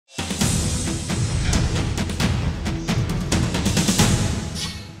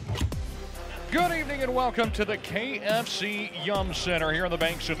welcome to the KFC Yum Center here on the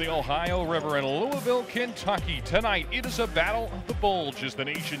banks of the Ohio River in Louisville, Kentucky. Tonight, it is a battle of the bulge as the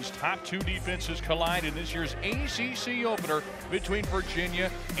nation's top two defenses collide in this year's ACC opener between Virginia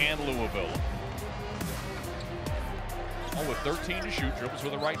and Louisville. All with 13 to shoot, dribbles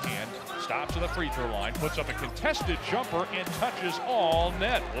with the right hand, stops at the free throw line, puts up a contested jumper and touches all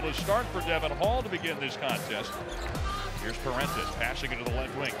net. Well, a start for Devin Hall to begin this contest. Here's Parentes passing into the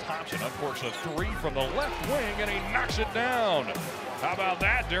left wing. Thompson uncorks a three from the left wing, and he knocks it down. How about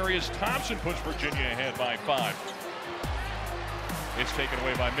that? Darius Thompson puts Virginia ahead by 5. It's taken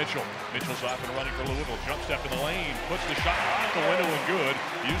away by Mitchell. Mitchell's off and running for Louisville. Jump step in the lane, puts the shot off the window and good,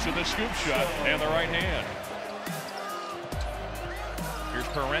 using the scoop shot and the right hand. Here's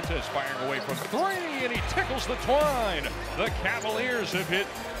Parentes firing away from 3, and he tickles the twine. The Cavaliers have hit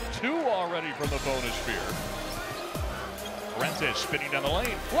 2 already from the bonus sphere. Parentes spinning down the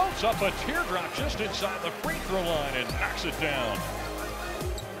lane, floats up a teardrop just inside the free throw line and knocks it down.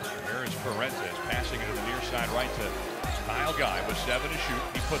 Here is Parentes passing it to the near side right to Kyle Guy with 7 to shoot.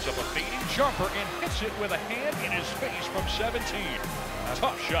 He puts up a fading jumper and hits it with a hand in his face from 17. A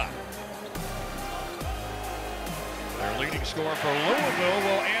tough shot. Their leading scorer for Louisville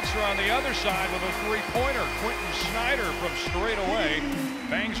will answer on the other side with a three-pointer. Quentin Snyder from straight away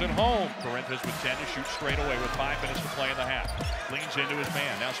bangs it home. Parentes with 10 to shoot straight away with 5 minutes to play in the half. Leans into his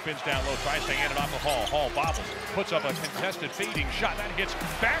man, now spins down low, tries to hand it off to Hall. Hall bobbles, puts up a contested fading shot. That hits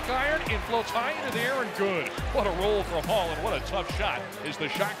back iron and floats high into the air and good. What a roll from Hall and what a tough shot as the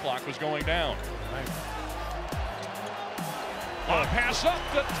shot clock was going down. A pass up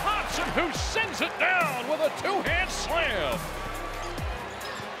to Thompson, who sends it down with a two-hand slam.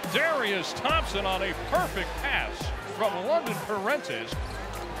 Darius Thompson on a perfect pass from London Parentes.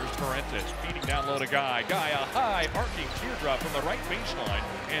 Here's Parentes feeding down low to Guy. Guy, a high arcing teardrop from the right baseline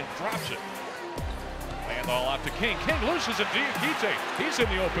and drops it. Hand all out to King. King loses it. Diakite. He's in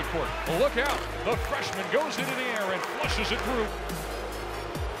the open court. Look out. The freshman goes into the air and flushes it through.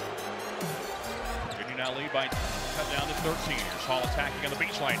 Virginia now lead by cut down to 13. Here's Hall attacking on the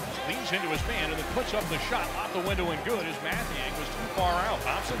baseline. Leans into his man and then puts up the shot off the window and good as Mathiang was too far out.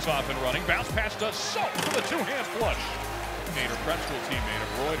 Thompson's off and running. Bounce pass to Salt for the two-hand flush. Nader, prep school teammate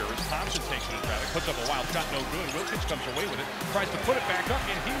of Reuter, as Thompson takes it in traffic, puts up a wild shot, no good. Wilkins comes away with it, tries to put it back up,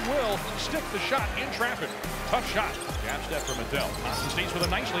 and he will stick the shot in traffic. Tough shot. Jab step from Adele. Thompson stays with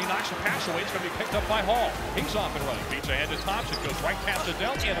it nicely, knocks the pass away. It's going to be picked up by Hall. He's off and running. Beats ahead to Thompson, goes right past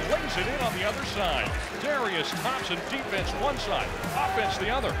Adele, and lays it in on the other side. Darius Thompson, defense one side, offense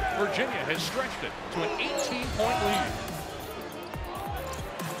the other. Virginia has stretched it to an 18-point lead.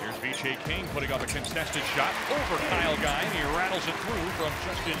 B.J. King putting up a contested shot over Kyle Guy, and he rattles it through from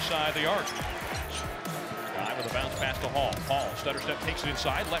just inside the arc. Guy with a bounce pass to Hall. Hall, stutter step, takes it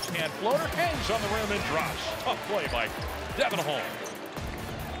inside, left hand floater, hangs on the rim and drops. Tough play by Devin Hall.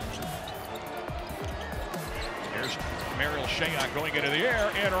 Here's Mariel Shayok going into the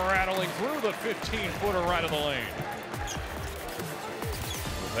air and rattling through the 15-footer right of the lane.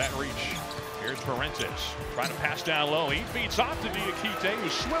 With that reach, here's Parentes trying to pass down low. He feeds off to Diakite, who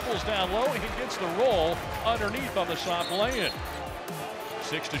swivels down low and gets the roll underneath on the soft lay-in.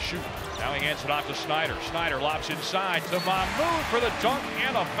 6 to shoot. Now he hands it off to Snyder. Snyder lobs inside to Mahmoud for the dunk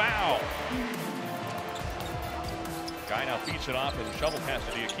and a foul. Guy now feeds it off with a shovel pass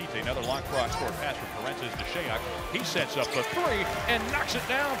to Diakite. Another long cross-court pass from Parentes to Shayok. He sets up the 3 and knocks it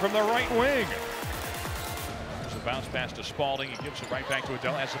down from the right wing. Bounce pass to Spalding. He gives it right back to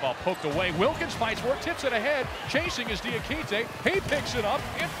Adele. Has the ball poked away. Wilkins fights for it, tips it ahead. Chasing is Diakite. He picks it up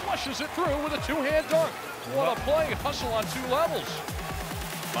and flushes it through with a two-hand dunk. What a play. Hustle on 2 levels.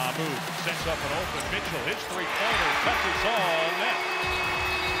 Mahmoud sets up an open Mitchell. His three-pointer touches all net.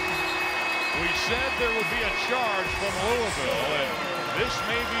 We said there would be a charge from Louisville, and this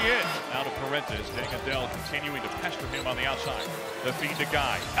may be it. Now to Parentes. Adele continuing to pester him on the outside. The feed to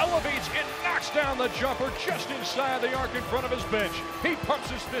Guy. Elevates and knocks down the jumper just inside the arc in front of his bench. He pumps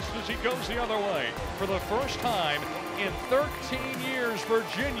his fist as he goes the other way. For the first time in 13 years,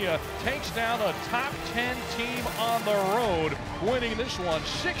 Virginia takes down a top 10 team on the road, winning this one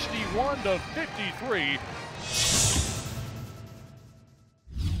 61-53.